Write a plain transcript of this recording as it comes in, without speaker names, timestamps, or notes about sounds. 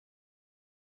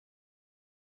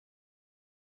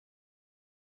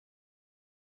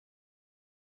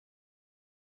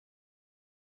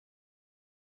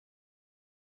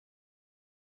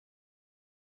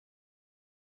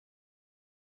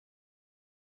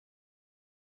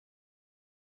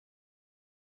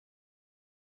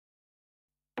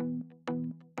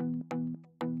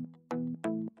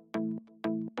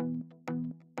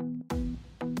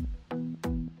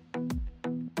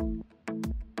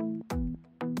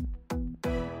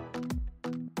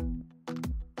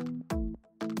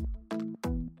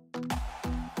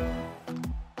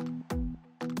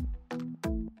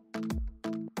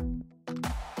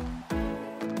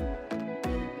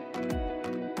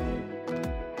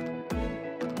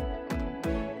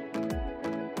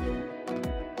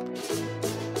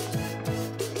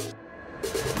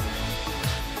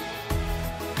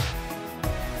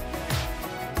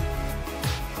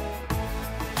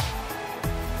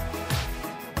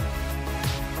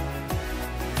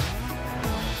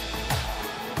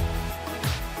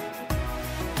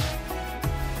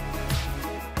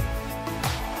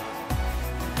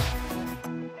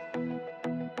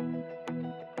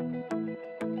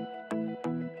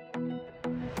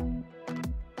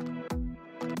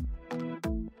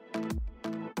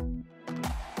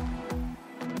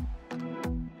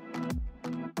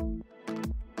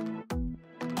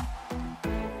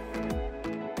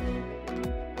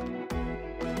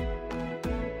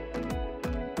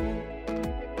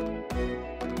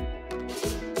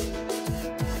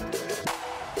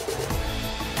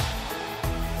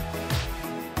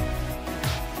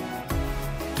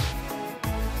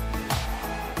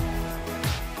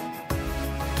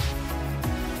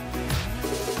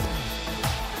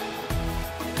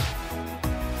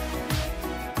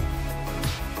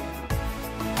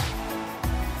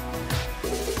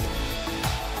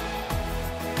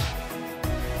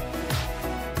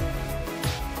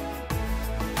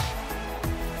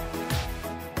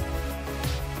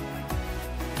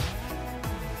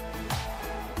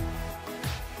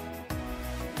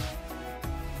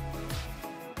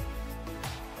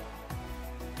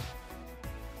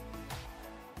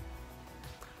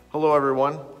Hello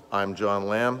everyone, I'm John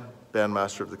Lamb,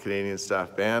 bandmaster of the Canadian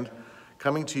Staff Band,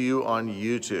 coming to you on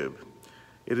YouTube.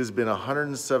 It has been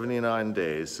 179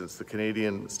 days since the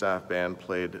Canadian Staff Band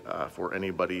played for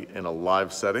anybody in a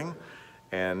live setting,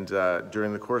 and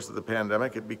during the course of the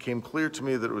pandemic it became clear to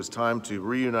me that it was time to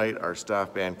reunite our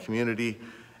staff band community,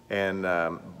 and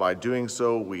by doing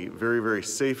so we very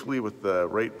safely, with the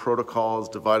right protocols,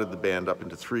 divided the band up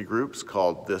into 3 groups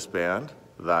called This Band,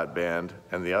 That Band,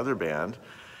 and The Other Band,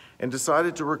 and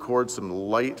decided to record some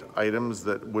light items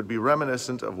that would be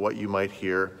reminiscent of what you might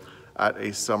hear at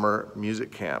a summer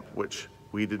music camp, which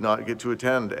we did not get to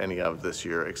attend any of this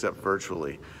year except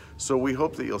virtually. So we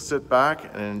hope that you'll sit back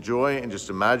and enjoy and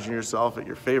just imagine yourself at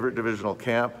your favorite divisional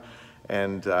camp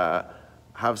and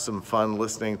have some fun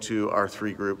listening to our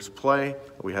 3 groups play.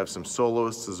 We have some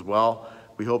soloists as well.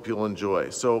 We hope you'll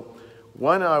enjoy. So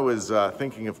when I was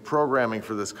thinking of programming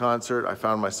for this concert, I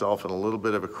found myself in a little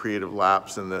bit of a creative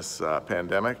lapse in this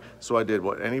pandemic. So I did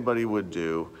what anybody would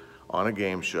do on a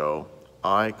game show.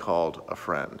 I called a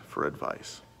friend for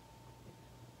advice.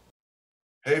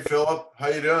 Hey Philip, how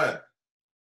you doing?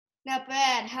 Not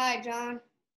bad. Hi, John.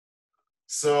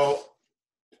 So,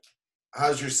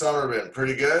 how's your summer been?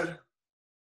 Pretty good?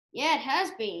 Yeah, it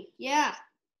has been. Yeah.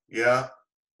 Yeah.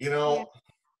 You know,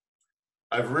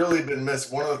 I've really been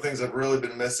one of the things I've really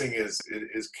been missing is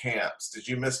camps. Did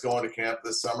you miss going to camp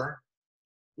this summer?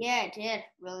 Yeah, I did.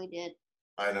 Really did.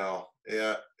 I know.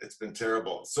 Yeah, it's been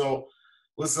terrible. So,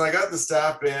 listen, I got the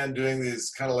staff band doing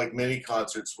these kind of like mini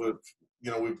concerts with,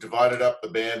 we've divided up the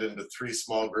band into 3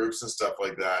 small groups and stuff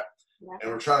like that. Yeah.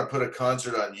 And we're trying to put a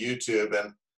concert on YouTube,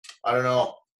 and I don't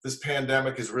know, this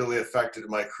pandemic has really affected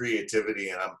my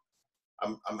creativity, and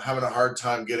I'm having a hard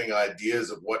time getting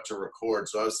ideas of what to record.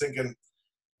 So I was thinking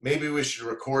maybe we should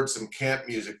record some camp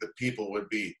music that people would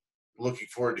be looking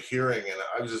forward to hearing. And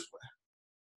I was just,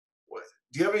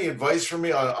 do you have any advice for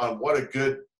me on what a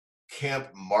good camp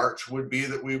march would be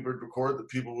that we would record that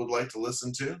people would like to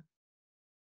listen to?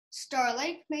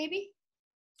 Starlight, maybe?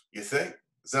 You think?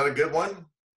 Is that a good one?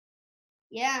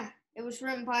 Yeah, it was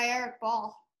written by Eric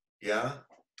Ball. Yeah?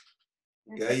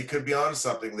 Yeah, you could be onto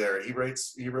something there. He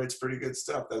writes pretty good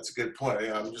stuff. That's a good point.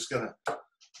 I'm just gonna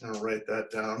write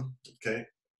that down. Okay.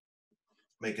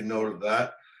 Make a note of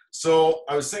that. So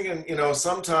I was thinking,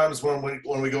 sometimes when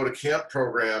we go to camp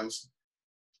programs,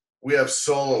 we have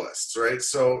soloists, right?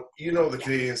 So the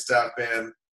Canadian Staff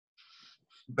Band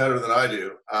better than I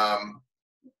do.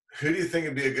 Who do you think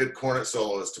would be a good cornet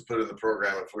soloist to put in the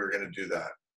program if we were going to do that?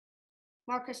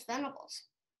 Marcus Venables.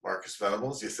 Marcus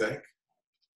Venables, you think?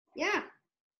 Yeah.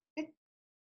 You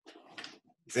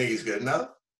think he's good enough?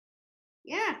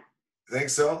 Yeah. You think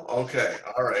so? Okay.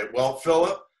 All right. Well,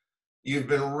 Philip, you've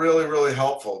been really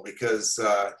helpful, because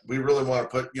we really want to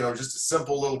put, just a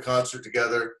simple little concert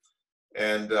together.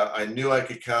 And I knew I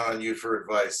could count on you for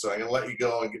advice. So I'm going to let you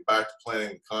go and get back to planning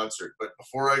the concert. But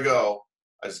before I go,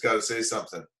 I just got to say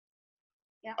something.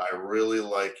 Yeah. I really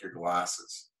like your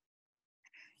glasses.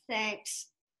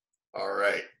 Thanks. All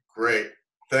right. Great.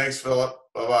 Thanks, Philip.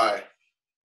 Bye-bye.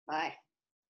 Bye.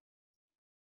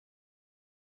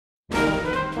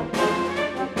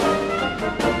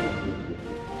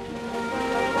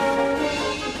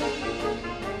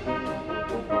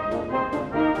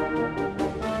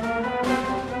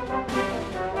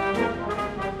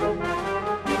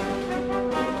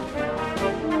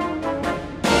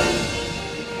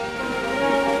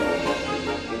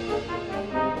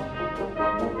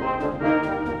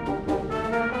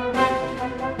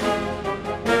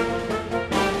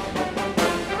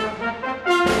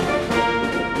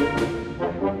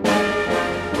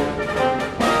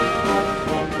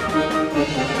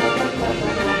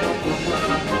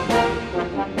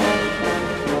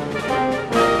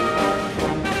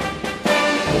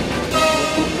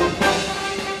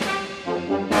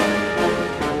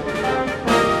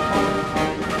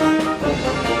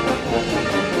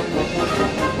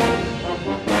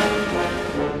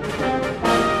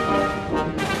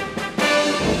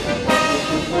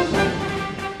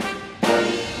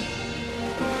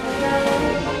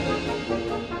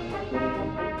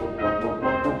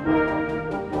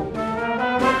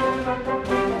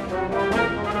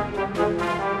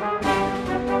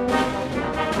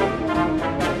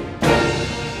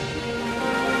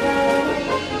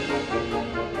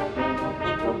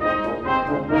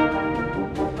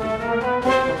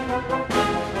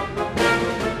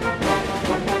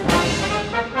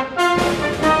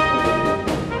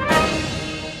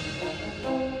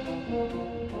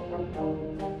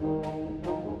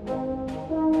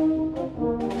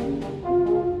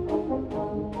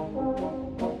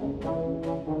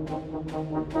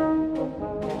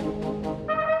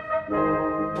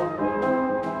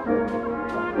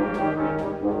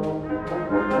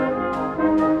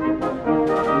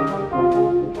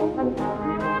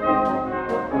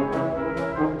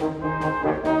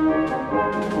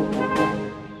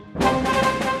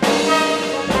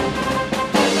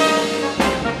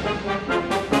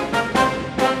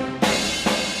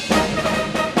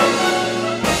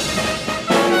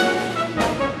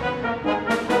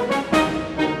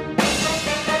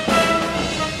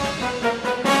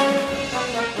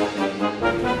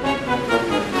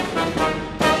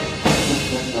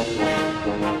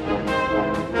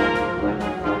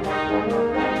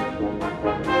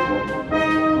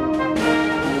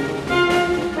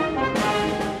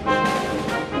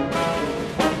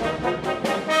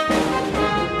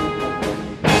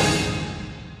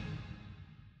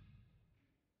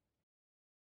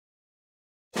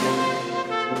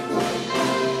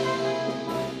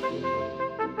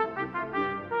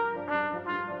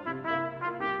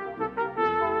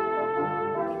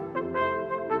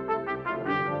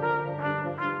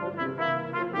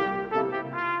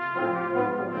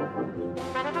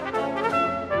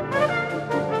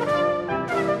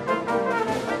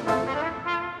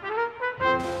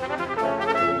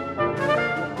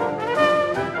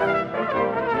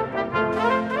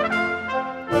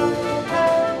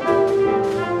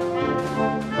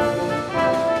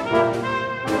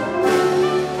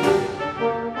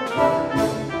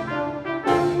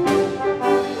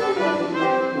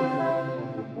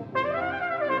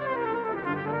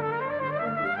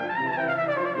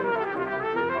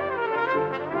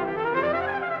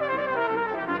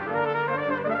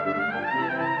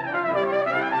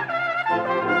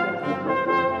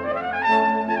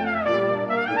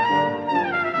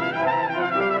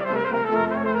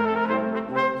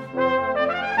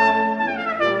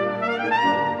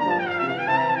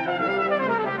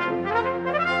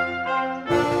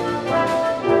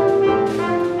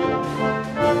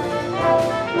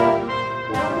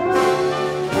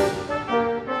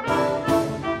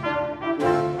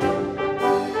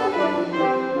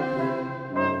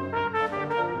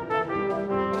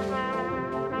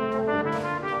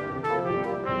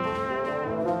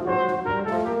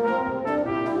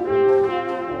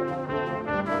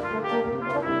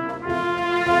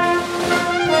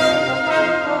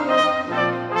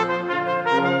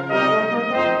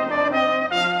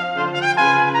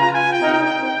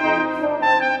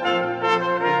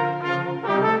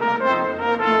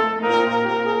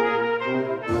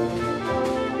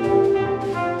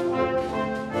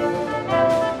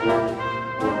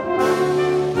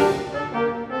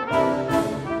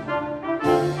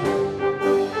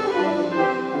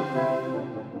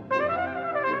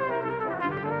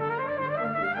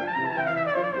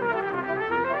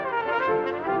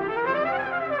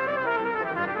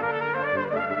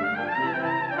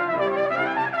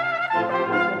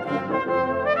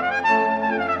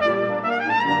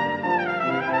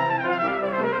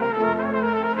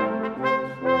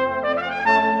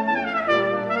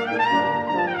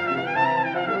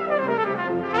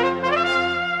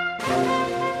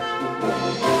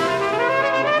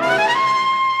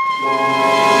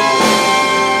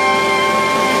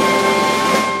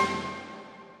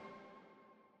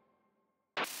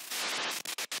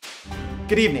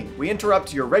 Good evening. We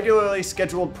interrupt your regularly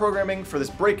scheduled programming for this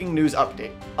breaking news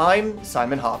update. I'm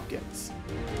Simon Hopkins.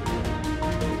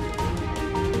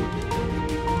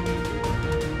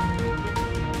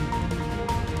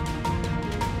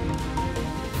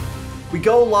 We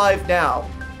go live now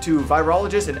to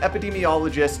virologist and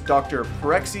epidemiologist Dr.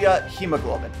 Pyrexia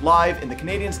Hemoglobin, live in the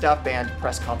Canadian Staff Band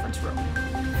press conference room.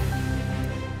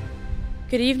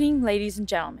 Good evening, ladies and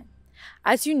gentlemen.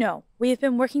 As you know, we have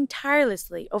been working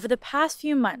tirelessly over the past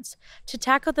few months to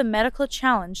tackle the medical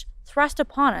challenge thrust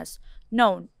upon us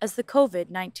known as the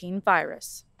COVID-19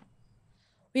 virus.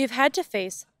 We have had to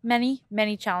face many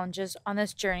challenges on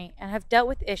this journey and have dealt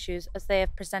with issues as they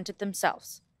have presented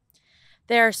themselves.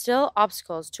 There are still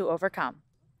obstacles to overcome,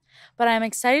 but I am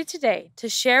excited today to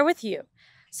share with you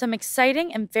some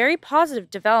exciting and very positive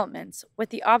developments with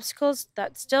the obstacles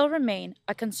that still remain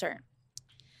a concern.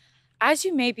 As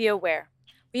you may be aware,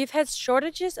 we have had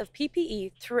shortages of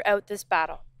PPE throughout this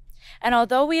battle, and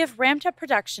although we have ramped up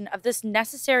production of this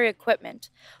necessary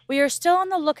equipment, we are still on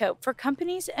the lookout for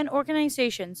companies and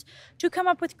organizations to come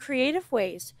up with creative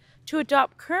ways to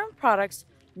adopt current products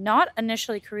not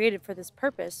initially created for this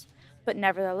purpose, but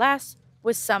nevertheless,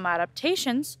 with some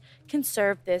adaptations, can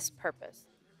serve this purpose.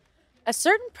 A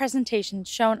certain presentation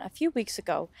shown a few weeks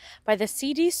ago by the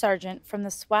CD Sergeant from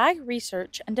the SWAG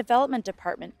Research and Development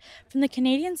Department from the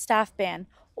Canadian Staff Band,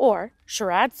 or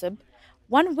SHRADSB,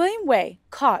 one William Way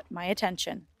caught my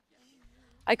attention.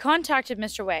 I contacted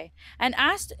Mr. Way and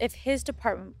asked if his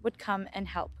department would come and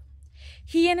help.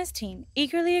 He and his team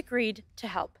eagerly agreed to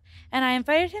help, and I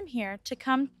invited him here to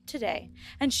come today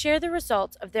and share the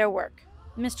results of their work.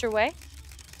 Mr. Way?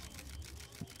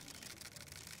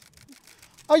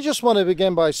 I just want to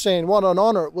begin by saying what an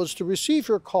honor it was to receive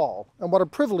your call and what a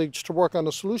privilege to work on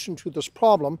a solution to this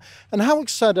problem and how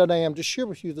excited I am to share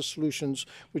with you the solutions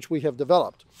which we have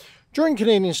developed. During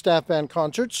Canadian Staff Band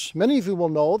concerts, many of you will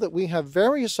know that we have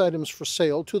various items for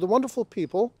sale to the wonderful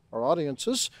people, our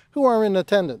audiences, who are in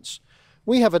attendance.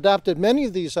 We have adapted many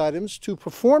of these items to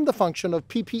perform the function of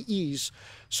PPEs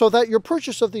so that your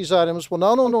purchase of these items will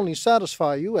not only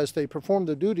satisfy you as they perform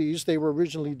the duties they were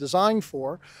originally designed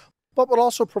for, but will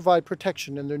also provide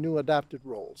protection in their new adapted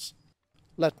roles.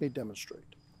 Let me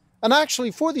demonstrate. And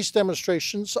actually, for these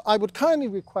demonstrations, I would kindly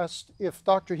request if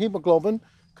Dr. Hemoglobin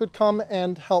could come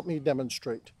and help me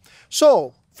demonstrate.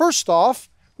 So, first off,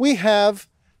 we have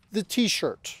the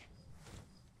t-shirt.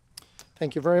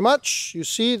 Thank you very much. You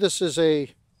see, this is a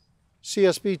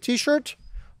CSB t-shirt.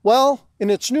 Well, in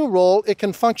its new role, it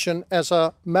can function as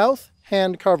a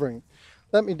mouth-hand covering.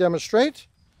 Let me demonstrate.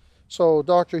 So,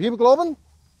 Dr. Hemoglobin,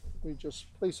 we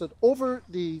just place it over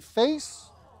the face,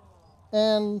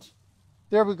 and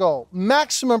there we go.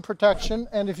 Maximum protection,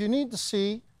 and if you need to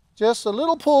see, just a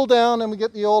little pull down and we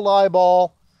get the old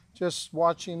eyeball just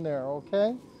watching there,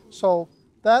 okay? So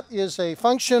that is a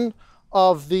function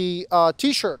of the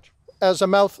t-shirt as a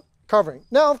mouth covering.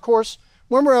 Now, of course,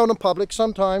 when we're out in public,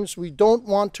 sometimes we don't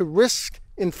want to risk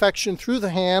infection through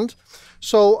the hand.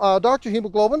 So Dr.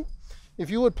 Hemoglobin, if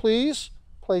you would please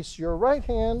place your right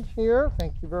hand here,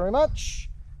 thank you very much,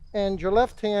 and your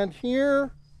left hand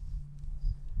here.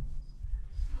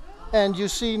 And you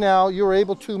see now you're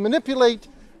able to manipulate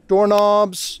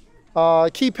doorknobs,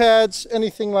 keypads,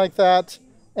 anything like that.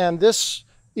 And this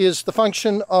is the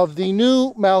function of the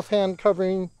new mouth-hand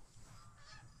covering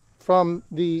from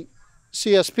the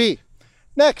CSB.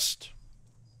 Next,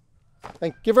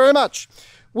 thank you very much.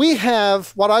 We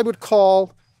have what I would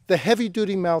call the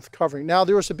heavy-duty mouth covering. Now,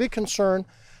 there is a big concern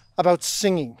about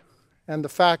singing and the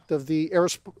fact of the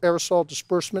aerosol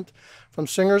disbursement from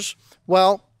singers.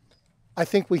 Well, I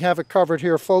think we have it covered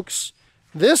here, folks.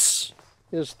 This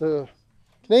is the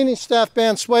Canadian Staff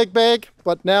Band swag bag,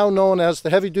 but now known as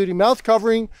the heavy-duty mouth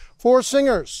covering for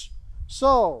singers.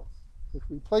 So, if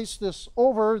we place this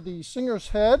over the singer's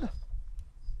head,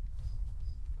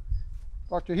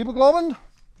 Dr. Hemoglobin,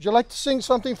 would you like to sing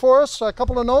something for us? A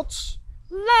couple of notes?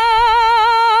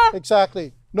 La!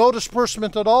 Exactly. No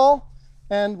disbursement at all,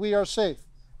 and we are safe.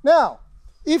 Now,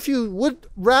 if you would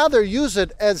rather use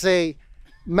it as a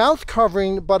mouth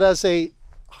covering, but as a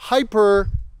hyper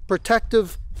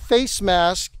protective face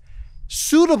mask,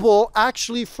 suitable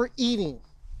actually for eating.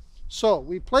 So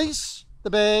we place the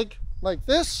bag like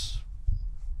this.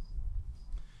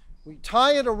 We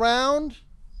tie it around.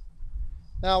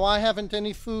 Now, I haven't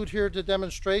any food here to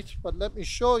demonstrate, but let me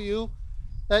show you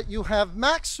that you have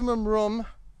maximum room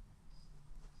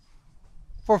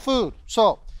for food.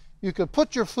 So you could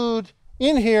put your food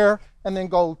in here and then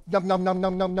go num num num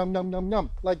num num num num num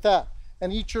num like that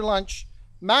and eat your lunch.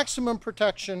 Maximum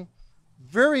protection,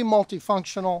 very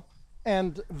multifunctional,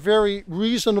 and very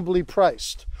reasonably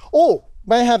priced. Oh,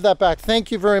 May I have that back?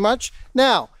 Thank you very much.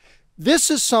 Now,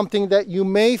 this is something that you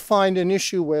may find an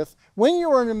issue with when you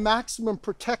are in a maximum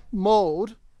protect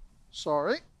mode.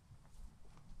 Sorry.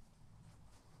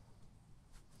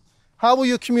 How will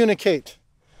you communicate?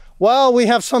 Well, we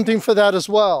have something for that as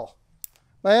well.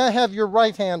 May I have your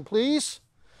right hand, please?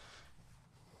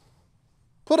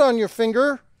 Put on your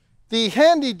finger. The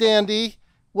handy dandy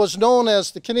was known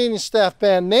as the Canadian Staff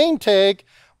Band name tag,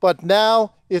 but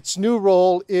now its new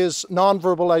role is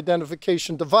nonverbal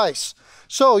identification device.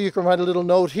 So you can write a little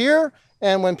note here,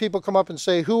 and when people come up and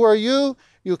say, "Who are you?"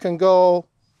 you can go,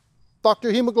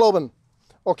 "Dr. Hemoglobin."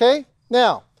 Okay?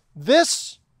 Now,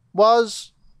 this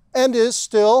was and is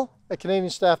still a Canadian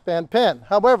Staff Band pen.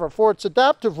 However, for its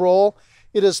adaptive role,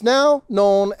 it is now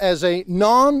known as a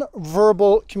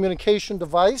non-verbal communication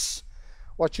device.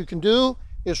 What you can do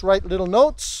is write little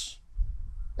notes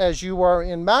as you are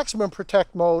in maximum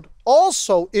protect mode.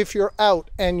 Also, if you're out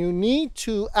and you need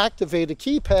to activate a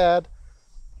keypad,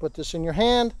 put this in your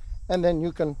hand, and then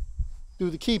you can do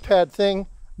the keypad thing.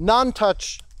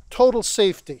 Non-touch, total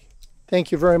safety.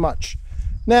 Thank you very much.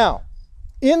 Now,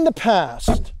 in the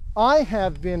past, I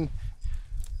have been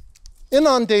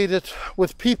inundated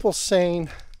with people saying,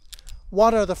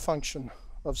 what are the function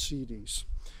of CDs?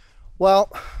 Well,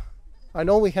 I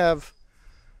know we have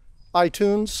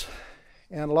iTunes,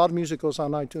 and a lot of music goes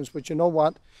on iTunes, but you know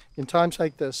what? In times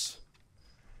like this,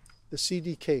 the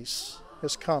CD case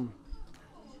has come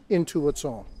into its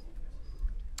own.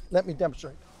 Let me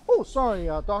demonstrate. Oh, sorry,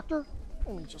 doctor.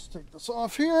 Let me just take this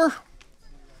off here.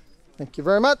 Thank you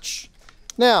very much.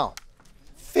 Now,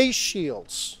 face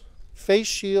shields. Face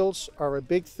shields are a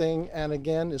big thing, and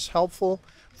again, is helpful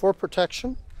for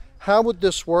protection. How would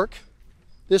this work?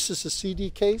 This is a CD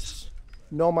case.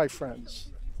 No, my friends.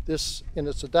 This, in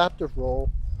its adaptive role,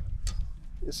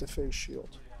 is a face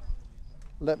shield.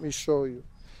 Let me show you.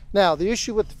 Now, the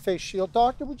issue with the face shield,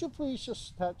 doctor, would you please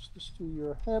just attach this to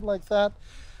your head like that?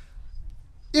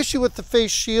 Issue with the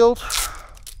face shield.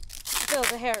 Bill,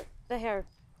 the hair.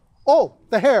 Oh,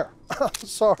 the hair.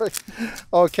 Sorry.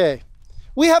 Okay.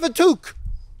 We have a toque.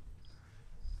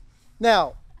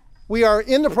 Now, we are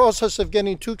in the process of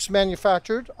getting toques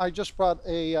manufactured. I just brought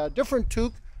a different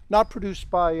toque, not produced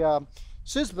by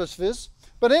Sysbusviz.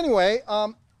 But anyway,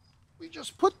 we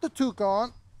just put the toque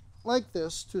on like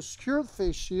this to secure the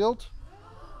face shield.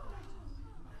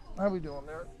 How are we doing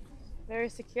there? Very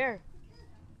secure.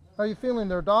 How are you feeling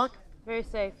there, Doc? Very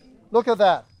safe. Look at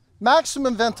that.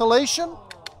 Maximum ventilation.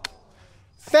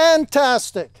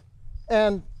 Fantastic.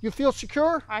 And you feel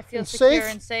secure? I feel and secure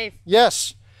safe? and safe.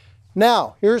 Yes.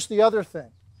 Now, here's the other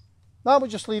thing. Now we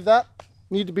just leave that.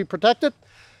 Need to be protected.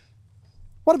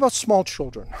 What about small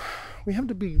children? We have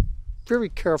to be very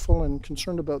careful and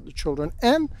concerned about the children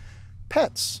and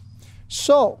pets.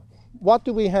 So, what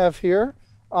do we have here?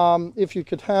 If you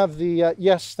could have the,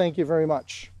 yes, thank you very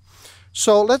much.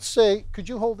 So let's say, could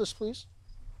you hold this, please?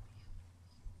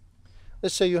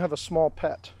 Let's say you have a small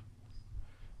pet.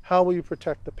 How will you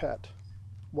protect the pet?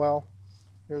 Well,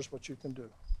 here's what you can do.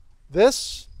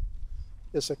 This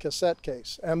is a cassette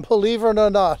case. And believe it or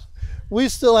not, we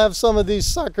still have some of these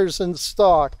suckers in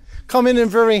stock. Coming in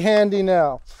very handy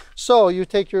now. So you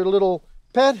take your little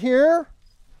pet here,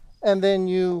 and then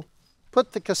you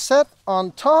put the cassette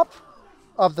on top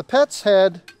of the pet's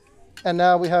head, and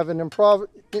now we have an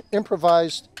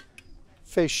improvised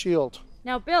face shield.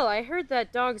 Now, Bill, I heard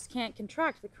that dogs can't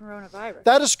contract the coronavirus.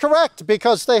 That is correct,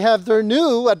 because they have their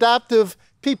new adaptive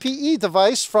PPE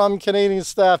device from Canadian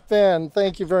Staff Band.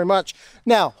 Thank you very much.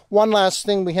 Now, one last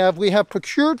thing we have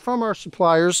procured from our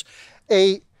suppliers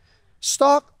a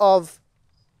stock of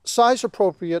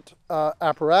size-appropriate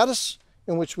apparatus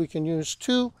in which we can use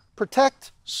to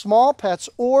protect small pets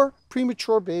or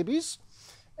premature babies.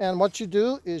 And what you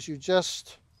do is you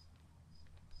just,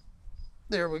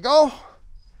 there we go,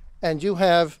 and you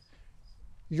have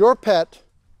your pet,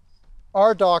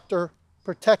 our doctor,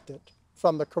 protected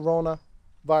from the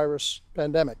coronavirus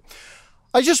pandemic.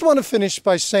 I just want to finish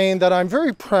by saying that I'm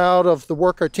very proud of the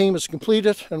work our team has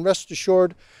completed, and rest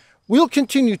assured, we'll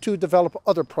continue to develop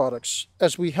other products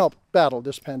as we help battle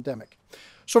this pandemic.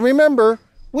 So remember,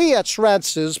 we at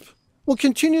SRADCISB will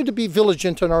continue to be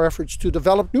vigilant in our efforts to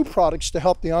develop new products to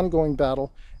help the ongoing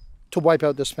battle to wipe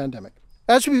out this pandemic.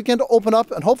 As we begin to open up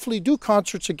and hopefully do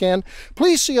concerts again,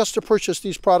 please see us to purchase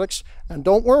these products, and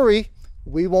don't worry,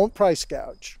 we won't price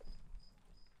gouge.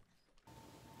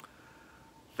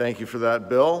 Thank you for that,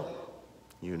 Bill.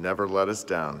 You never let us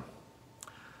down.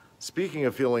 Speaking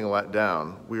of feeling let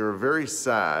down, we are very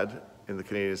sad in the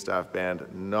Canadian Staff Band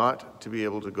not to be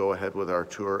able to go ahead with our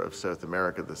tour of South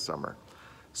America this summer.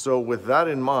 So with that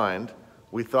in mind,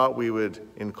 we thought we would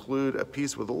include a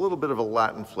piece with a little bit of a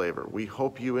Latin flavor. We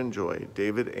hope you enjoy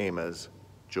David Aima's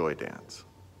Joy Dance.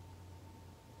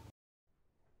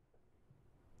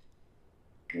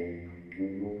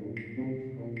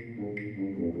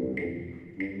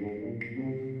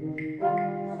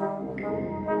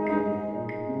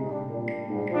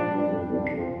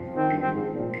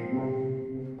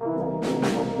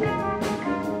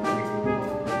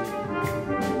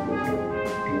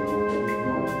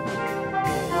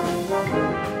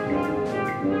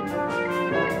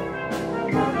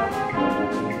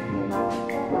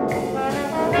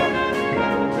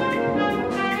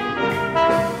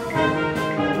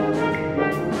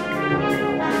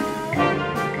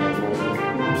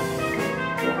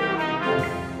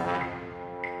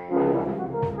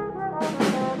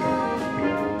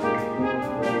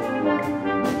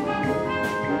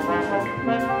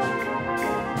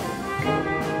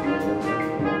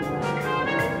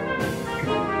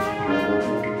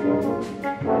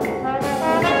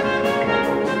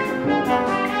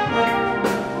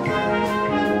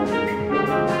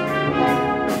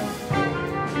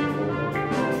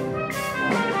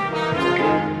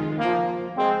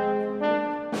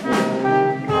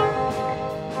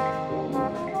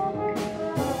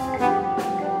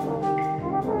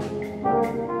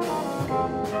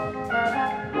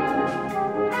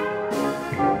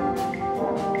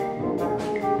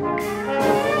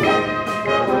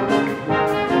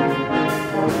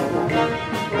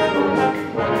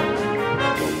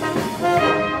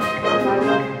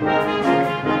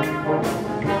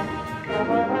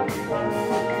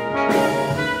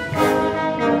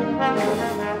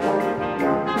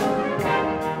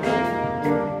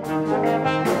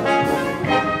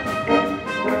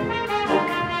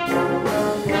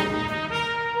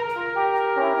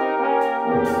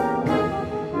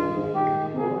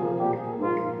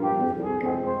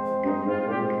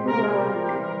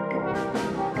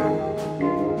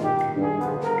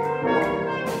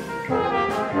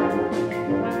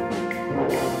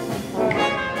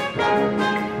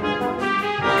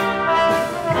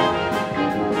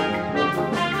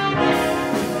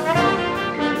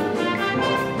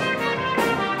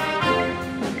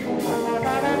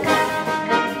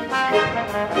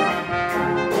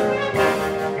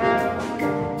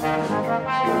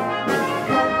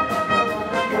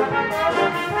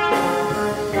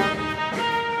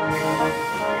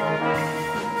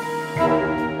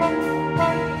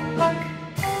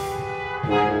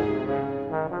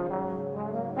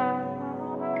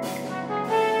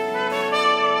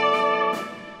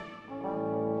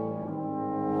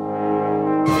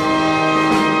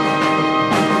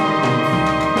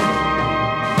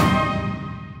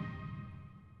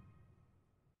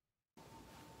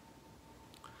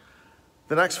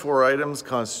 The next four items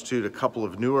constitute a couple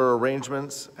of newer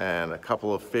arrangements and a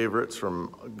couple of favorites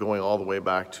from going all the way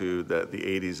back to the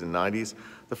 80s and 90s.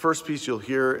 The first piece you'll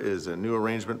hear is a new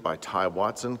arrangement by Ty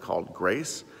Watson called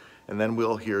Grace, and then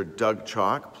we'll hear Doug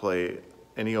Chalk play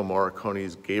Ennio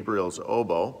Morricone's Gabriel's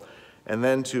Oboe, and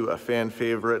then to a fan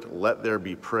favorite, Let There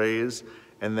Be Praise,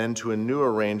 and then to a new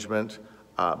arrangement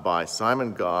by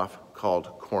Simon Goff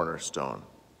called Cornerstone.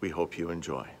 We hope you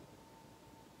enjoy.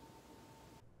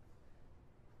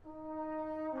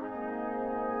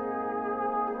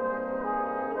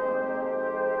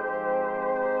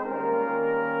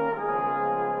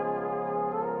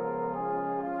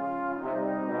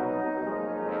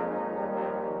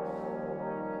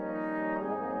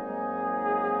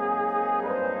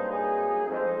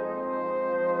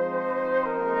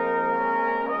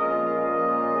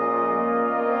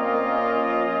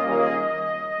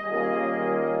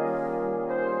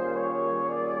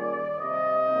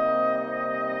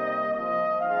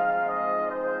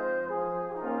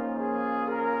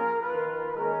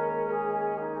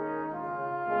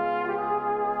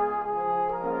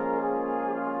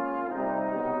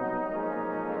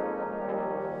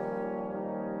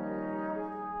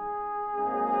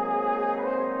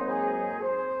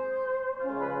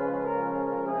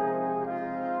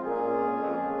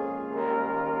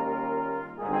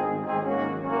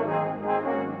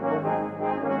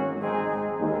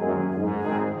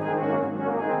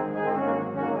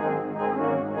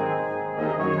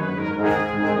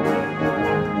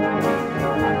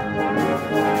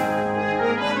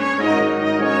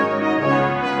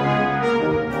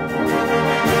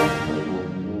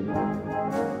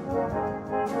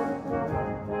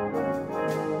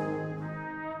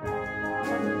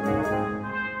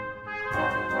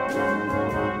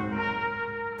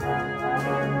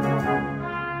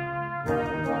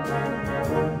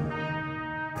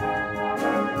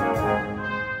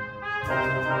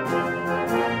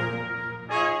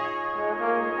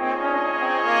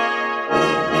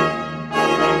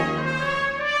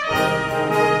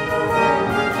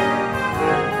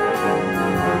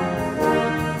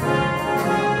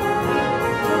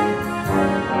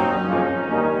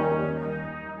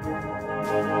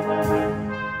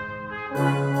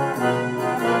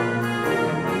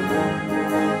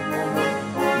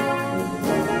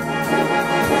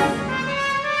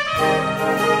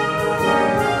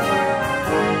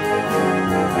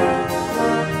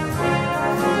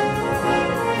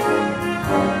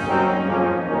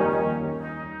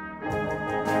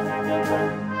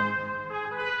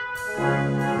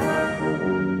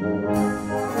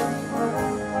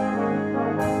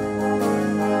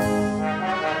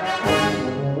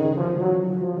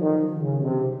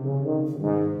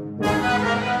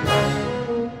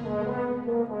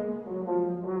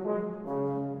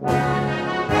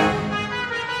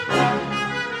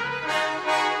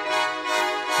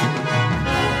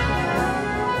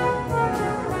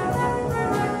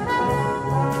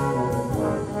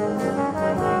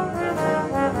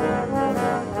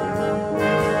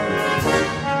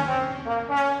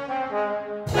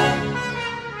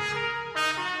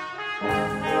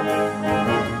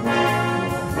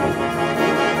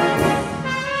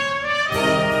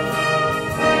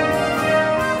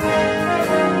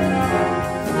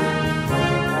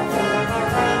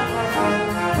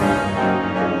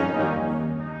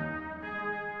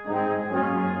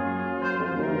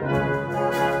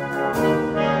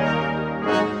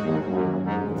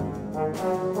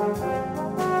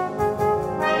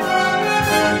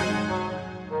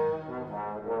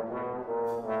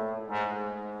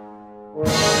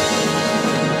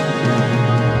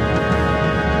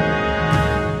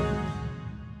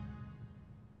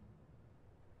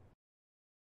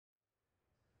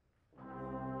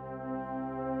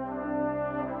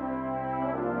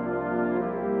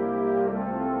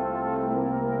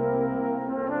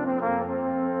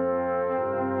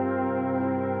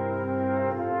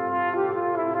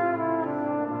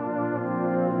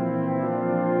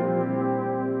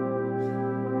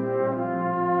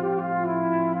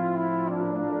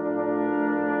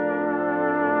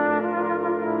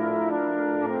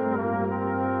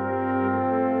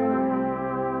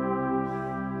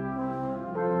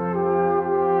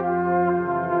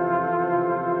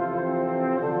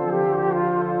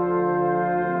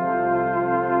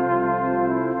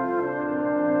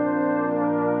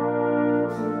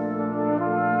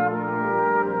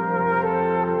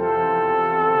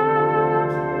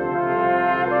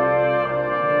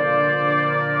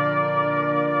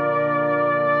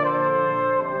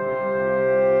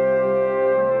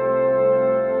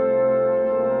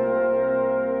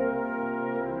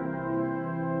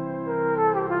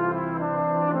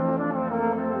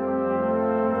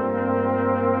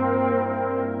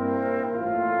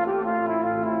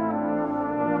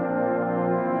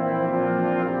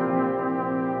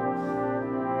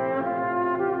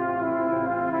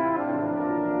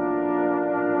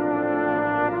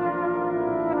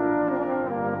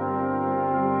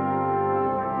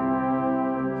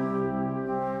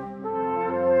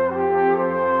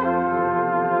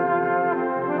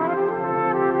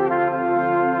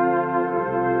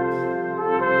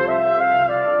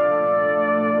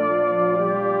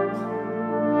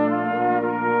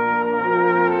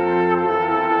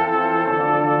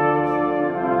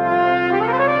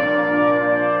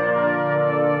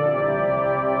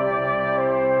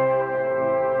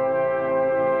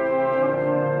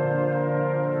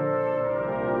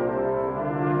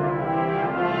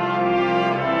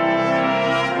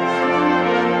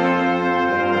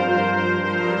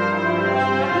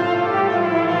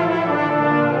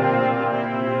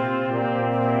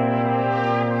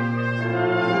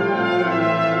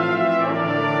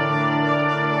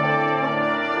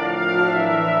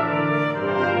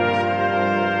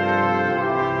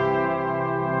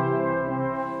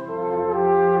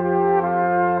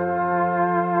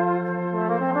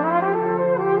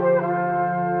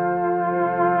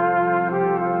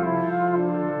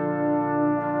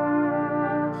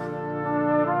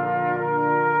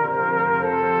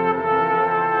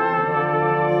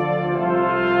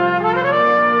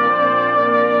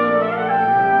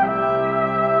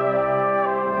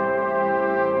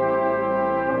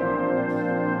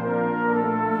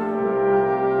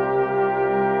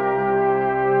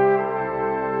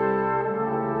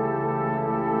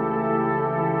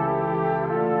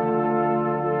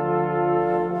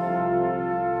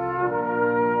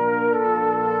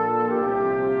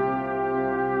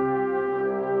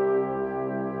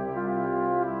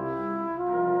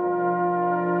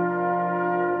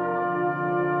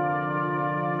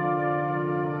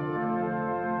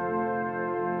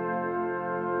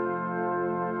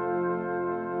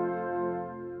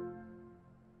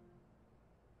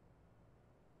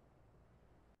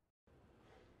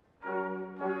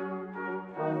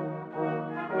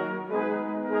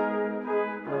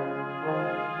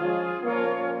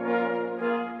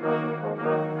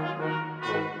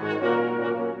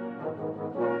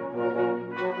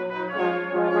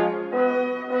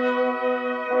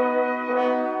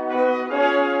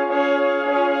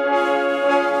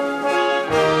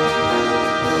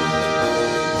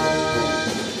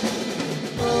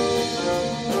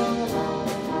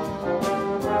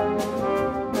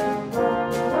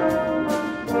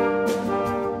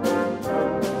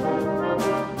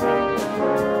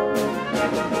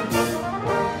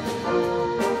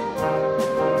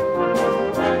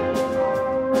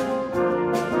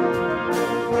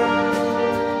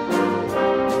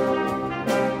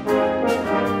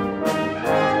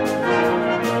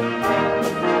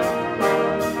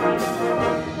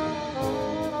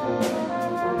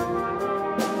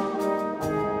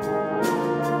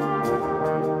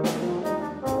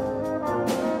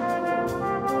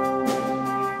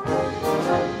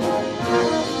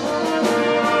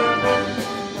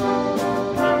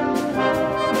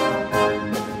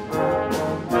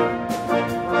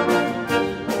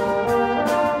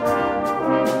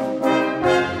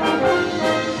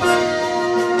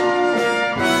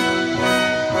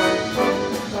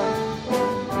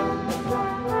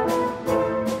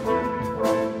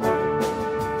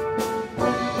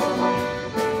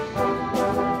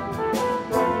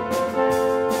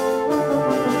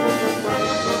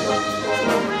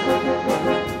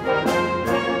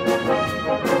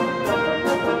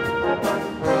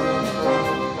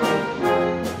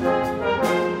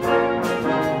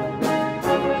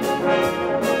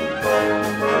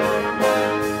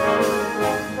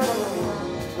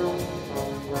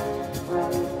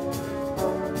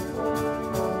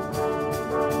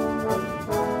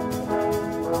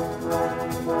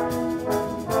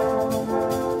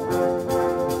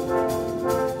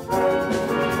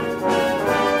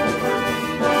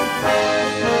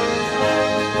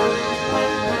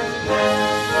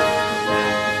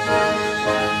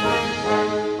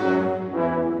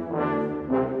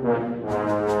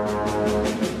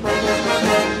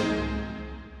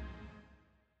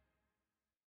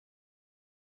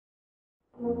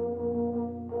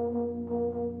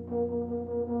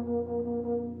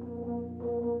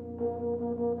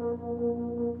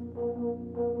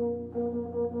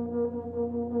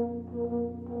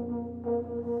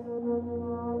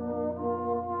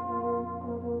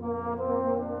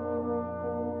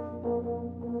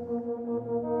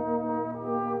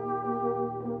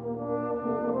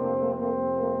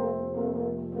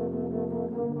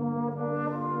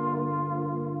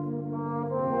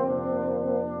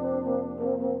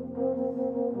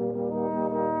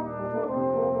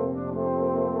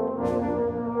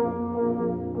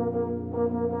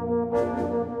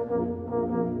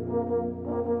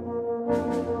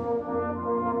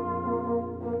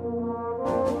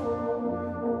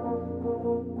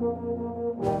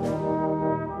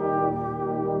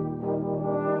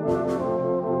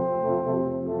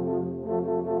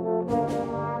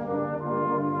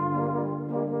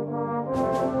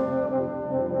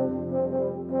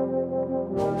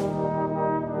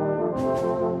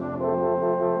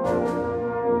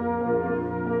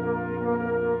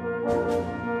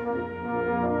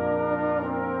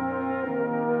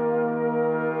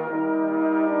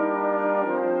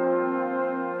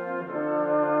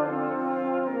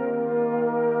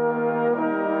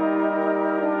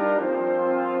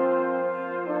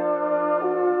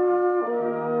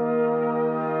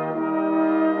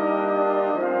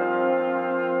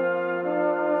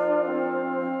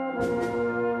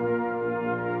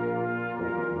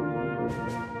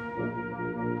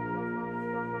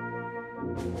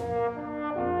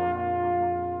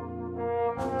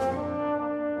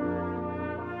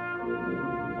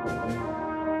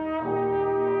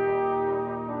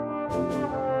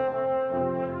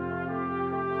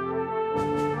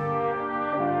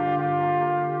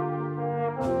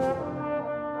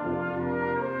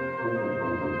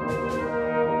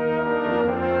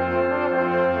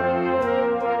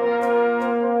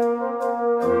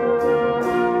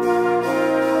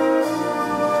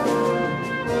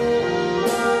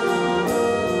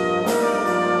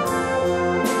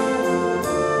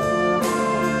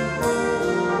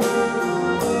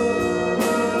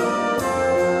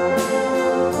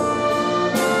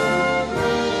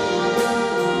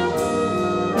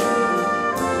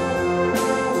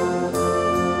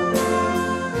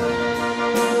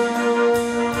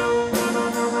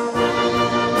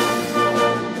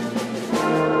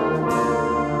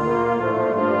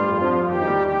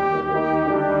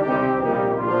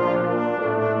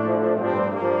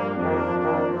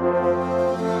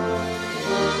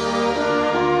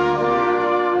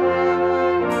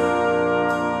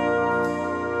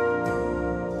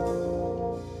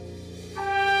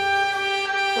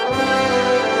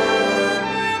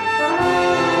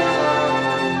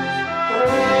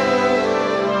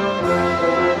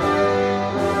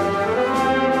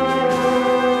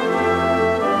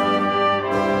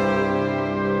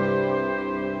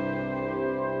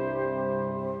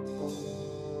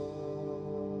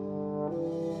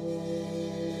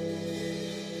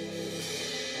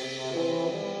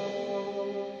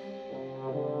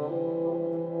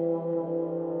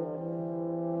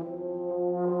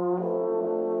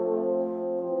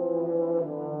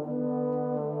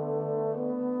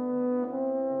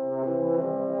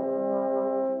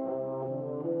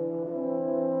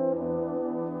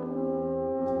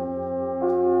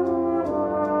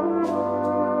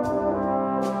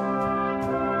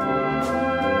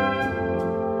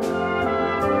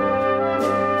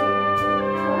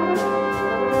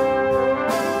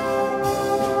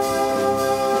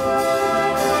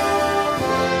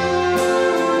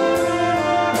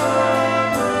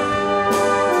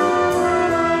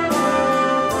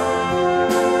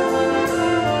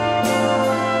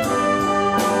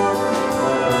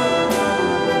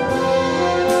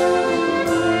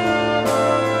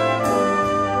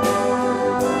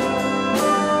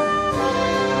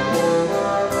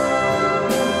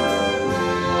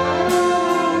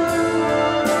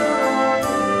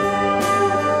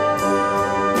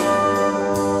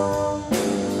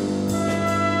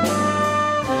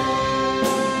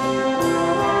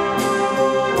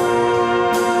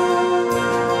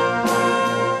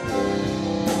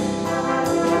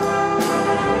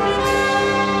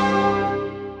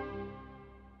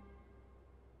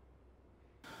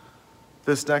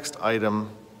 This next item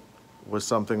was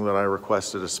something that I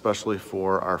requested especially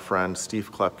for our friend Steve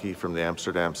Klepke from the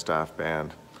Amsterdam Staff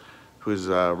Band, who's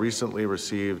recently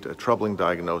received a troubling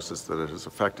diagnosis that has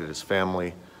affected his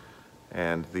family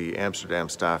and the Amsterdam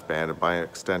Staff Band, and by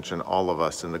extension, all of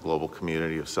us in the global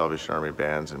community of Salvation Army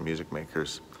bands and music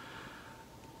makers.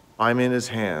 I'm in his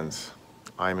hands.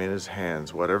 I'm in his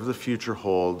hands. Whatever the future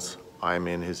holds, I'm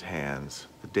in his hands.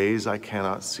 The days I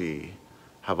cannot see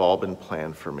have all been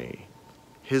planned for me.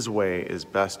 His way is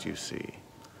best, you see.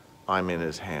 I'm in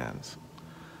his hands.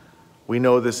 We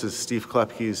know this is Steve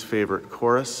Klepke's favorite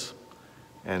chorus,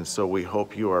 and so we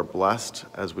hope you are blessed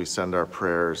as we send our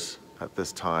prayers at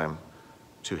this time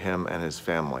to him and his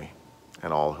family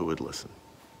and all who would listen.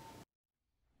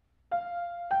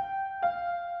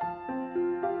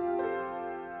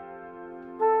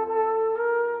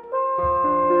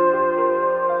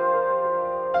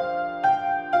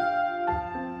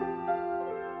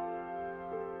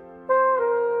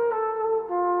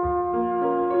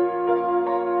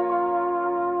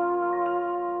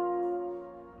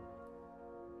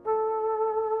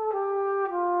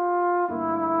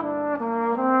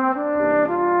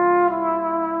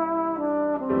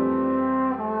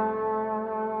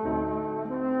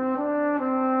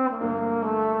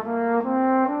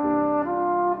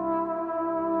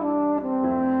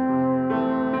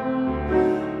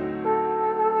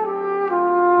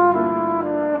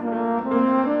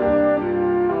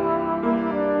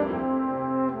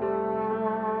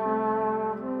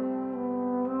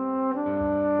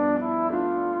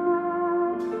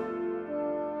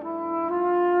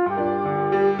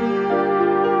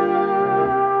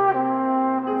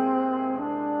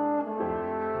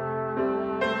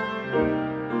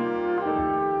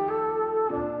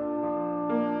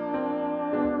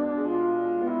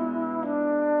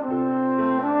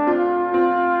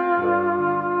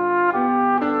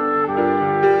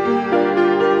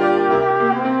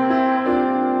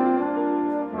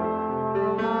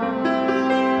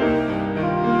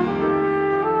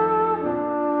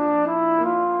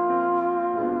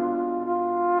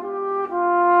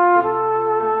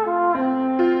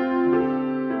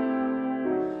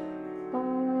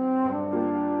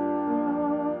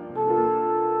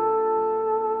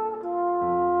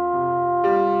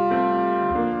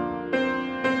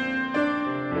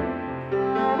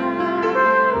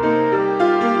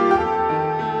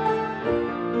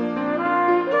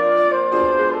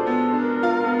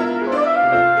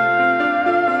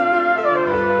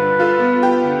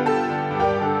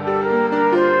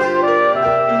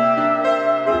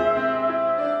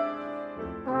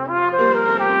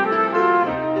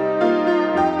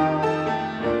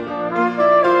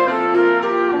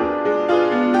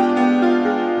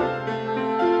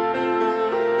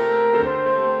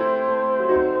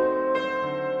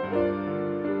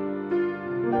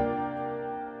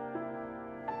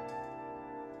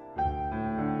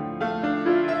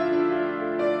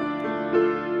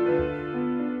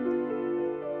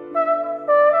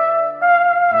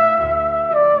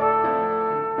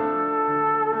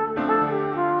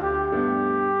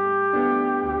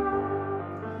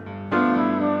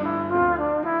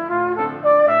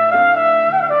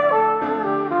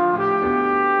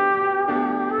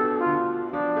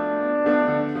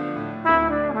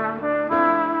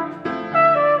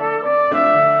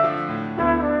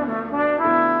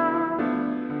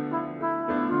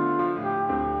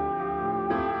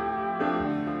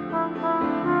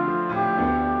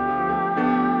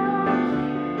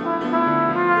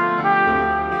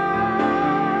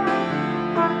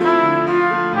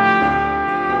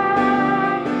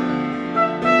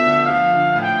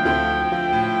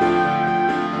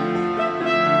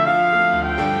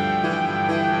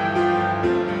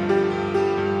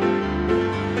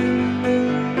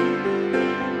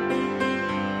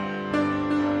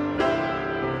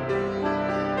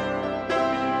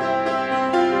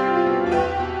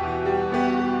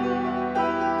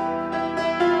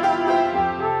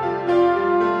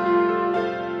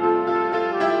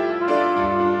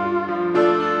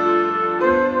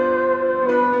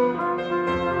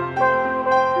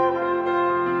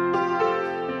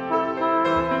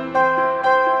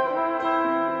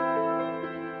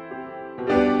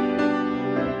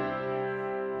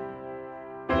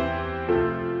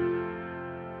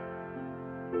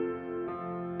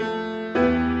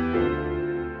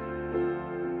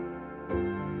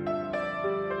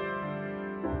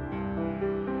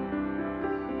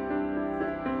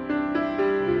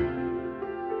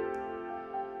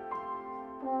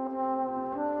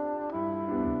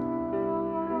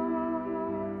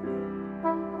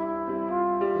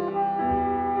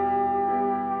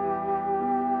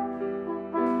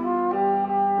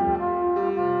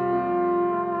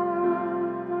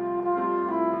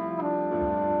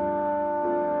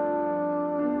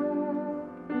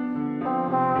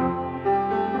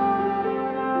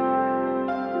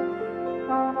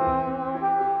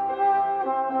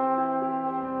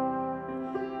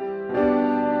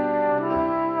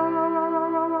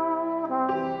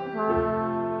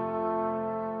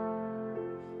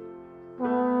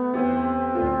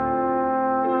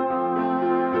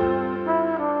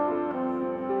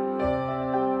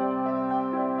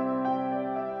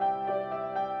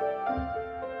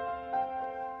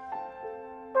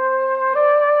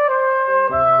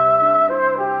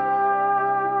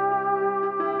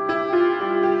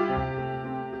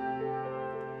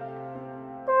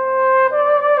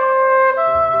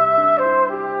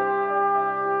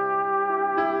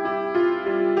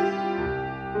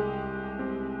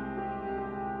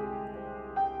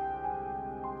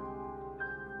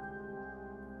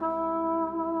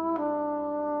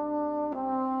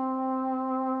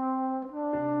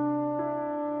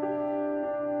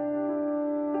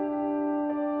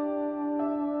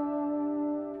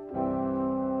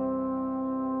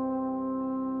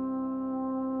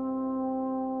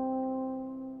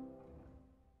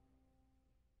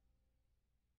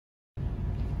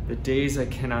 The days I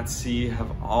cannot see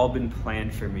have all been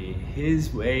planned for me.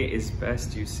 His way is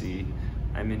best, you see.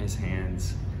 I'm in his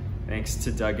hands. Thanks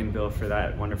to Doug and Bill for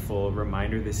that wonderful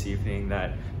reminder this evening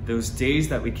that those days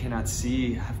that we cannot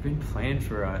see have been planned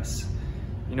for us.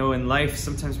 You know, in life,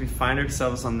 sometimes we find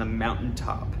ourselves on the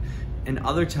mountaintop, and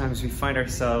other times we find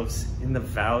ourselves in the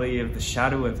valley of the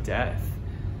shadow of death.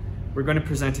 We're going to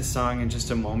present a song in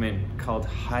just a moment called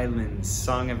Highlands,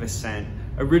 Song of Ascent,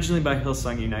 originally by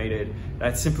Hillsong United,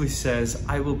 that simply says,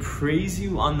 I will praise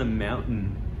you on the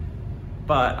mountain,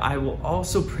 but I will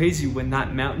also praise you when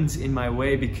that mountain's in my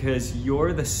way, because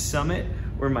you're the summit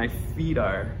where my feet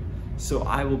are. So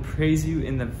I will praise you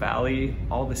in the valley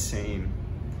all the same.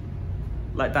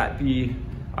 Let that be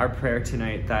our prayer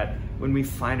tonight, that when we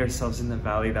find ourselves in the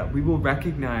valley, that we will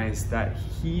recognize that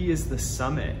He is the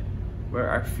summit where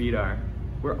our feet are.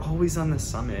 We're always on the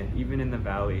summit, even in the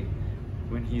valley,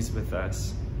 when He's with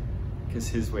us, because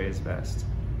His way is best.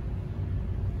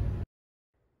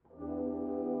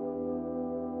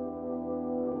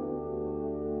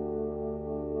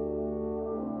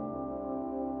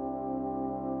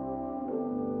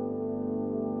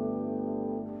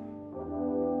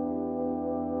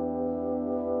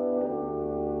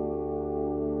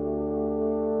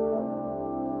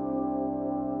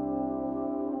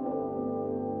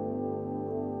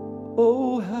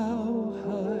 Oh, how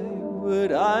high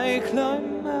would I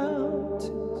climb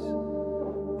mountains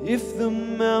if the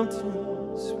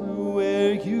mountains were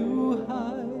where you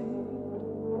hide?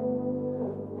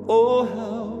 Oh,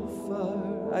 how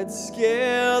far I'd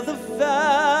scale the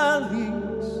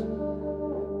valleys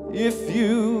if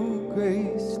you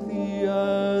graced the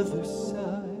other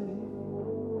side.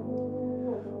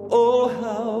 Oh,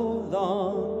 how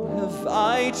long have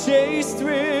I chased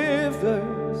rivers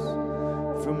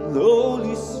from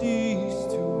lowly seas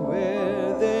to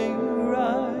where they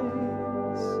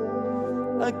rise,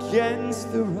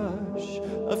 against the rush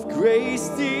of grace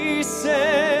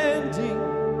descending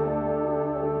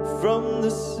from the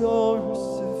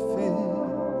source of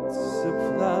its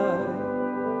supply.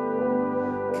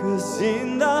 'Cause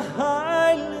in the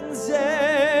highlands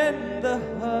and the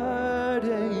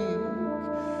heartache,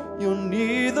 you're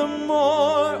neither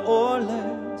more or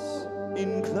less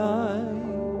inclined.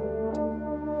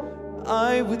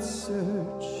 I would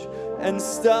search and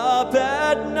stop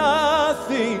at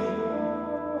nothing.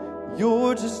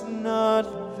 You're just not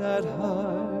that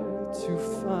hard to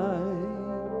find.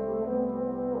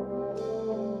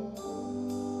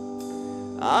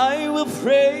 I will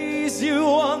praise you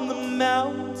on the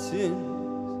mountain,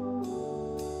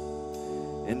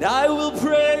 and I will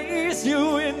praise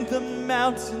you in the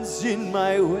mountains in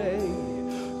my way.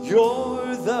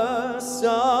 You're the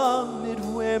summit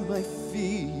where my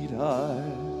feet are.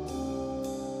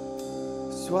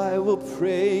 So I will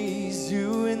praise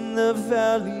you in the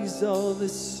valleys all the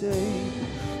same.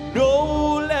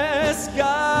 No less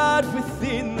God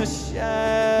within the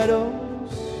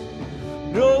shadows,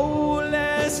 no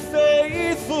less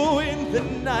faithful when the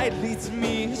night leads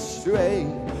me astray.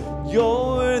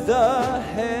 You're the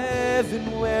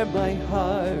heaven where my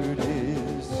heart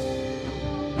is.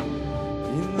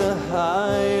 In the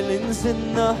highlands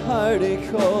and the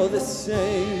heartache all the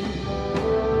same.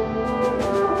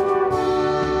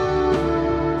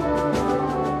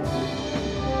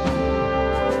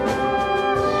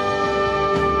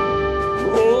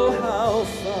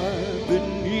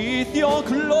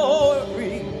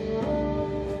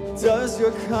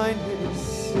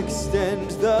 kindness extend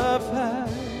the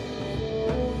path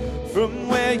from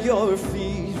where your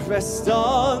feet rest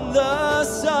on the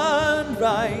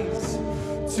sunrise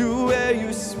to where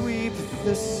you sweep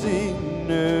the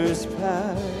sinners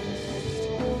past.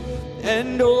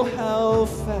 And oh, how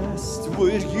fast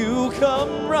would you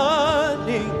come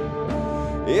running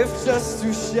if just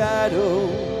to shadow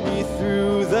me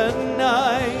through the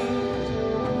night?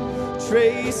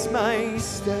 Trace my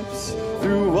steps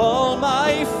through all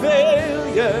my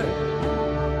failure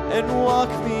and walk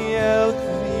me out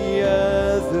the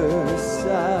other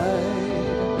side.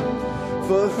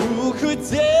 For who could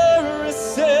dare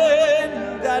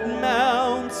ascend that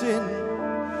mountain,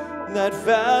 that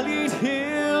valleyed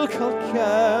hill called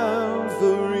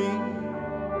Calvary,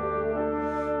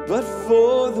 but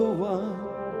for the one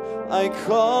I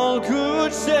call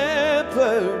Good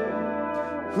Shepherd,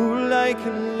 who like a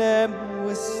lamb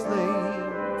was slain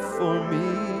for me.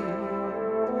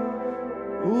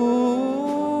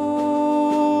 Ooh,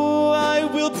 I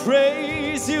will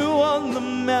praise you on the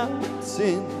mountains,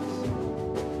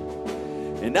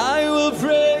 and I will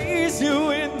praise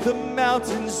you in the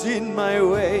mountains in my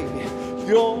way.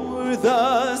 You're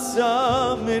the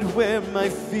summit where my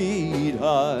feet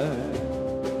are.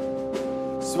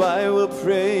 So I will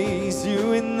praise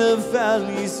you in the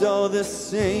valleys all the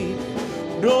same.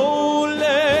 No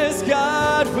less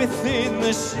God within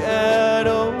the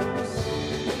shadows,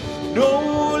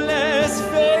 no less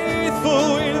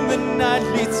faithful when the night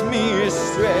leads me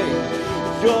astray.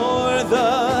 You're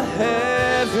the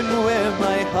heaven where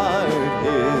my heart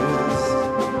is.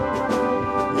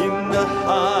 In the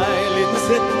highlands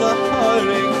and the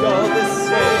heartache all the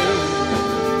same.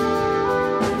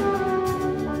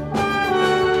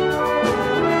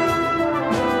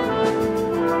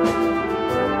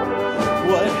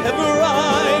 Whatever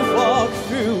I walk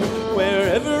through,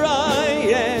 wherever I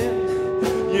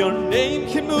am, your name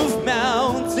can move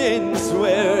mountains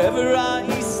wherever I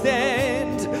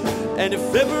stand. And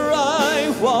if ever I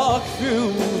walk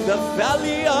through the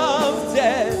valley of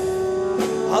death,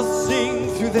 I'll sing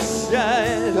through the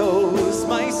shadows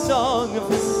my song of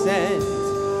ascent.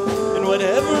 And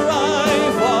whatever I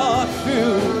walk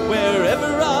through,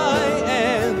 wherever I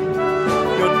am,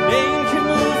 your name can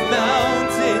move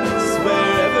mountains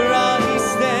wherever I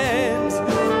stand.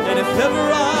 And if ever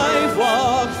I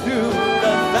walk through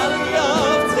the valley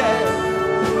of death,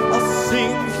 I'll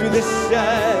sing through the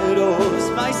shadows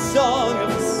my song of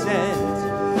ascent,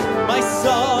 my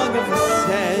song of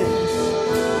ascent.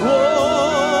 Whoa.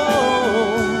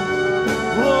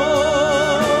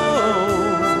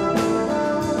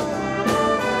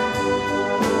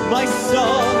 My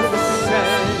song of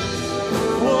ascent.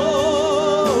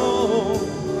 Whoa,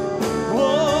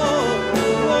 whoa,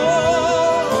 whoa.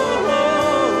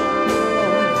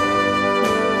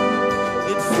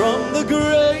 And from the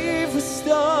gravest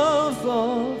of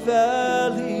all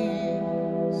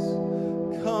valleys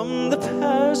come the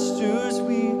pastures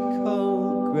we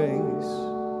call grace,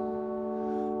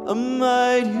 a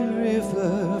mighty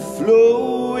river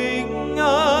flowing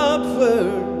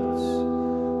upward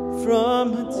from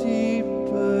a deep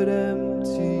but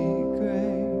empty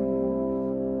grave.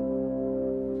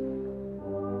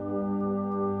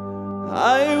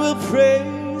 I will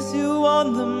praise you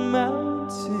on the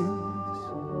mountains,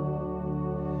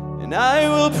 and I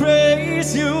will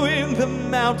praise you in the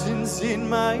mountains in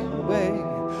my way.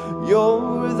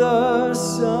 You're the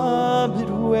summit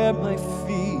where my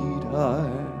feet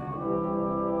are.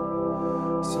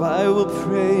 So I will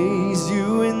praise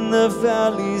you in the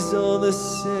valleys all the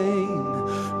same.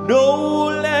 No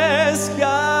less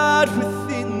God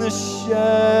within the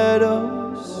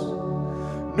shadows,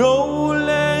 no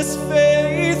less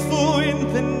faithful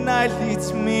when the night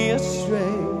leads me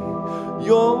astray.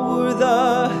 You're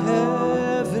the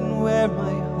heaven where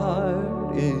my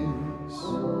heart is.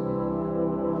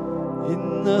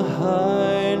 In the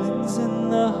highlands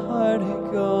and the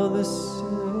heartache all the same.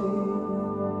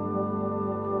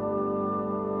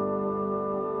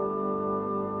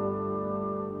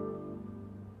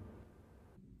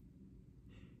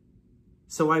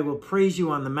 So I will praise you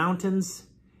on the mountains,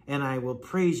 and I will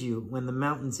praise you when the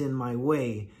mountain's in my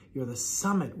way. You're the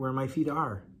summit where my feet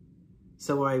are.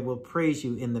 So I will praise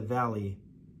you in the valley,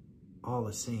 all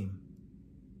the same.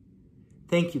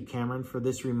 Thank you, Cameron, for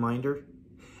this reminder.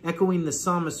 Echoing the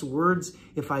psalmist's words,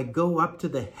 if I go up to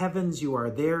the heavens, you are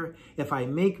there. If I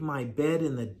make my bed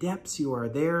in the depths, you are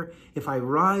there. If I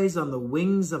rise on the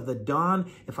wings of the dawn,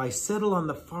 if I settle on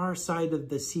the far side of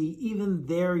the sea, even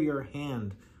there your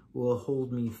hand will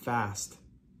hold me fast.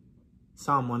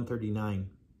 Psalm 139.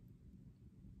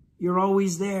 You're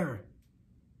always there.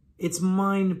 It's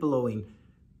mind-blowing.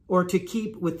 or to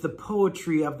keep with the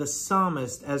poetry of the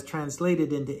psalmist as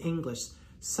translated into English.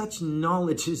 Such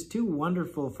knowledge is too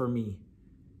wonderful for me,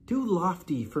 too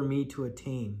lofty for me to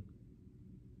attain.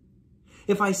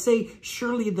 If I say,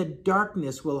 surely the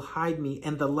darkness will hide me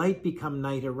and the light become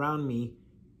night around me,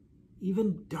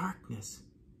 even darkness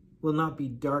will not be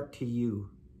dark to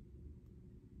you.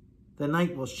 The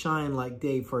night will shine like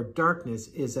day, for darkness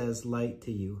is as light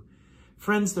to you.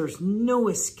 Friends, there's no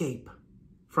escape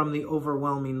from the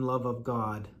overwhelming love of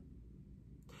God.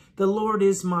 The Lord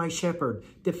is my shepherd,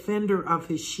 defender of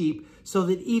his sheep, so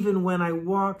that even when I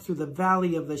walk through the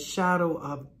valley of the shadow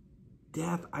of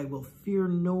death, I will fear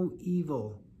no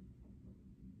evil,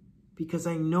 because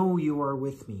I know you are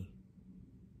with me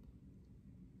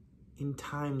in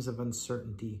times of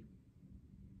uncertainty.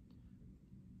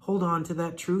 Hold on to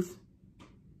that truth.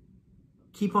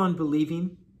 Keep on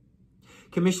believing.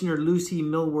 Commissioner Lucy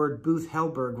Millward Booth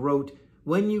Helberg wrote,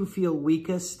 "When you feel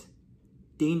weakest,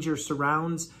 danger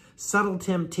surrounds, subtle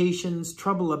temptations,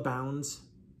 trouble abounds.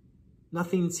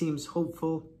 Nothing seems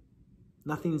hopeful,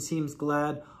 nothing seems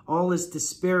glad, all is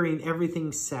despairing,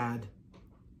 everything sad.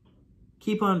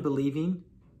 Keep on believing.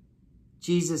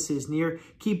 Jesus is near.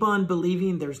 Keep on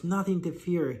believing. There's nothing to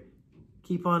fear.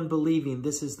 Keep on believing.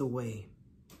 This is the way.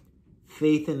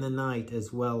 Faith in the night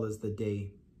as well as the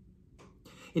day."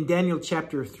 In Daniel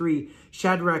chapter 3,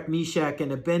 Shadrach, Meshach,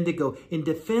 and Abednego, in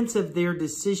defense of their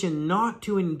decision not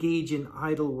to engage in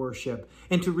idol worship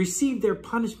and to receive their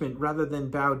punishment rather than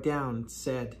bow down,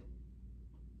 said,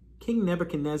 "King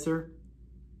Nebuchadnezzar,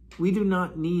 we do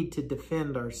not need to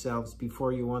defend ourselves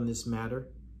before you on this matter.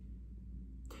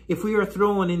 If we are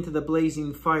thrown into the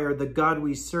blazing fire, the God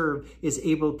we serve is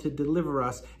able to deliver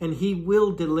us, and he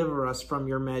will deliver us from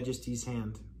your majesty's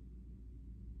hand.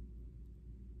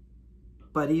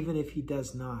 But even if he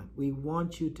does not, we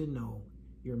want you to know,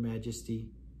 your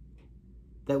majesty,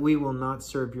 that we will not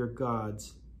serve your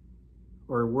gods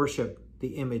or worship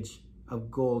the image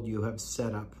of gold you have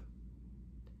set up.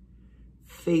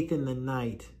 Faith in the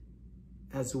night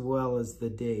as well as the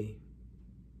day.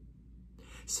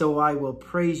 So I will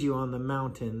praise you on the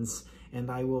mountains, and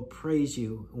I will praise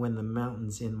you when the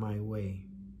mountain's in my way."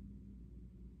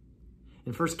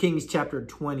 In 1 Kings chapter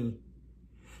 20,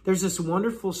 there's this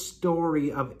wonderful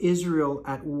story of Israel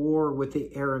at war with the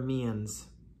Arameans.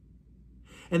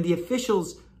 And the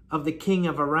officials of the king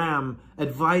of Aram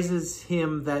advises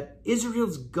him that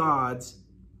Israel's gods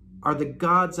are the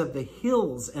gods of the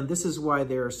hills, and this is why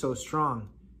they are so strong.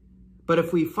 But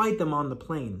if we fight them on the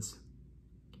plains,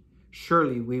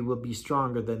 surely we will be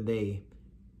stronger than they.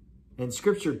 And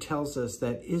scripture tells us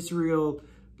that Israel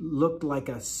looked like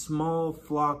a small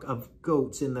flock of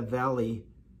goats in the valley,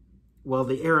 while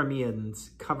the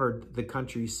Arameans covered the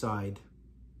countryside.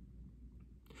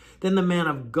 Then the man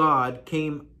of God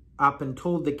came up and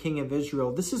told the king of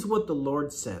Israel, "This is what the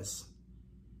Lord says.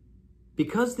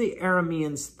 Because the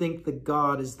Arameans think the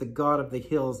God is the God of the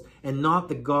hills and not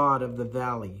the God of the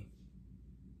valley,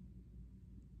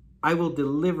 I will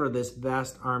deliver this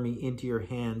vast army into your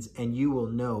hands, and you will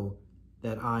know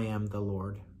that I am the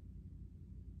Lord."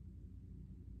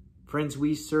 Friends,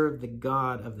 we serve the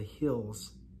God of the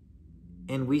hills,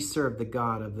 and we serve the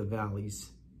God of the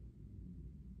valleys.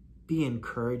 Be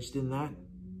encouraged in that.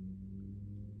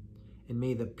 And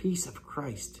may the peace of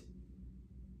Christ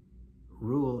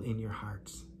rule in your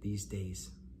hearts these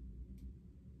days.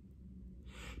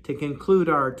 To conclude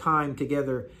our time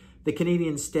together, the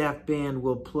Canadian Staff Band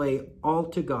will play All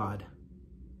to God,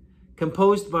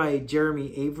 composed by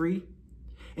Jeremy Avery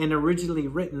and originally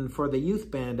written for the youth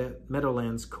band at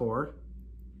Meadowlands Corps.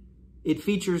 It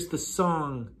features the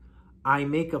song, "I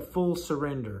Make a Full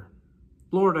Surrender."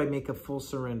 Lord, I make a full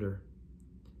surrender.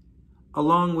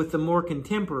 Along with the more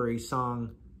contemporary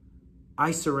song,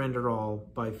 "I Surrender All"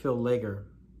 by Phil Legger.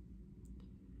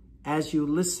 As you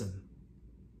listen,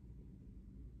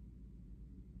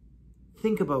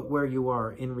 think about where you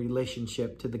are in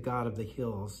relationship to the God of the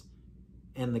hills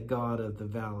and the God of the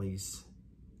valleys.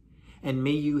 And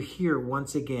may you hear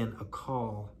once again a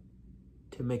call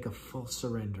to make a full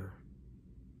surrender.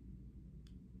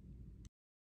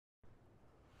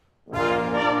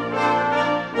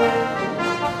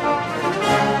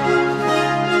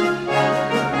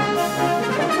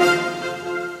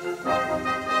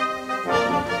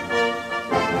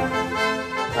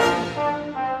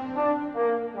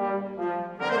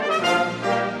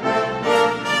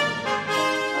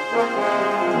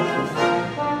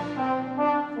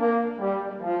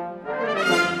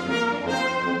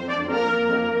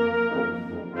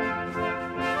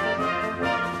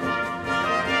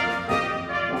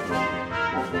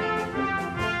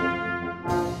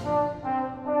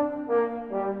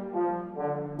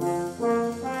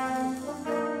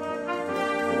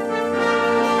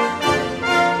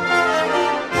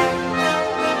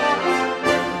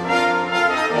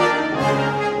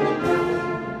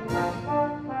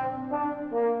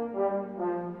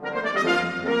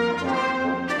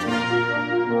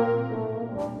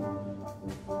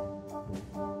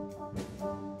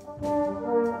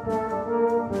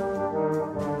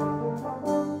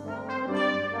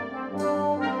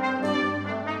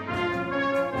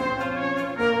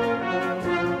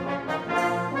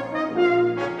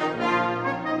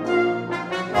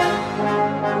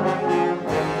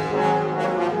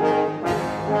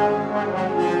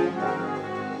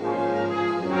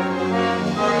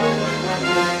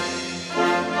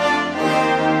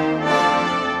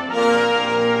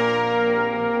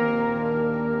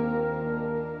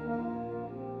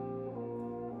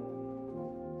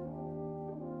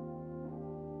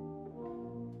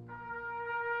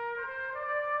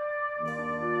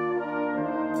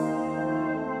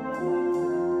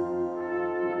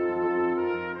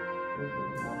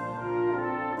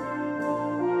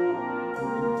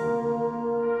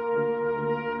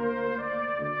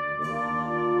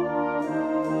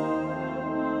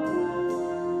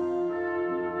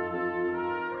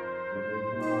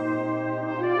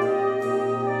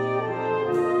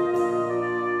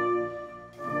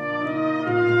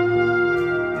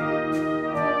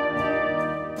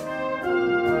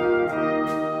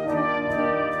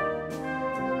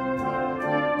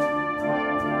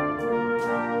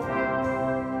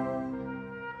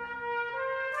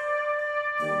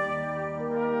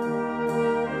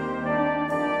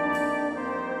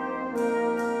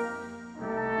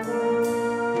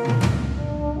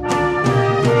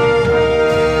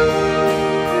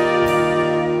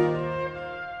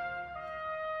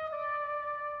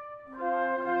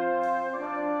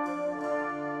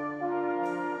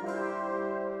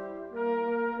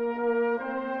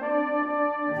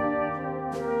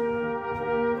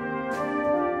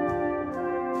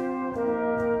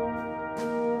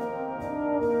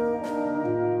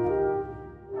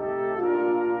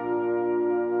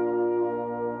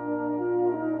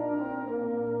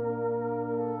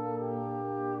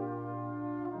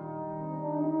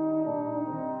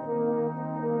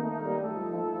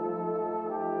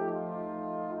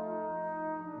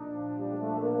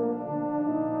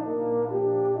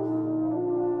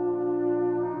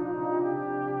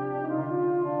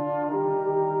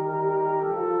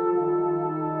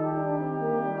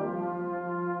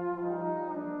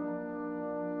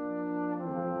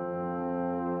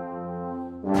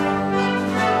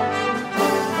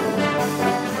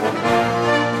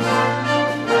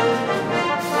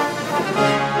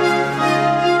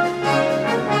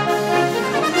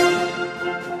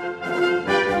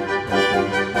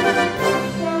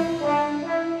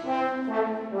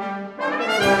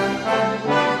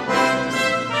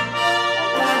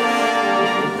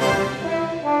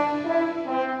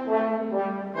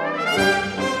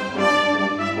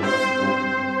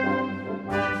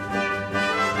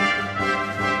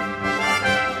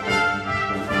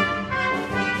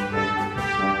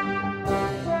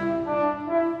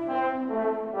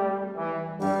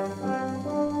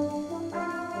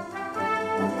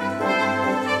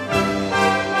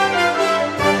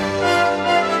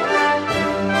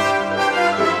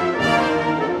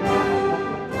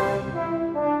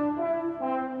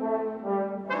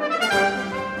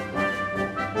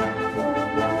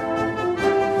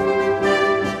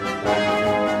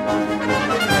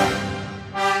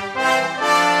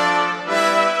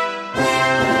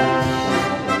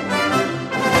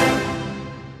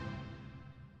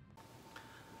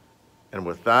 And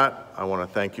with that, I want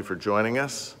to thank you for joining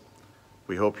us.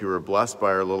 We hope you were blessed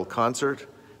by our little concert,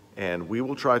 and we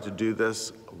will try to do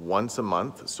this once a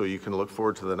month, so you can look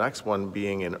forward to the next one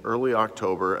being in early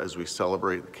October as we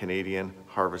celebrate the Canadian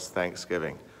Harvest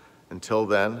Thanksgiving. Until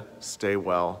then, stay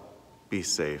well, be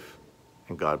safe,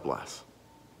 and God bless.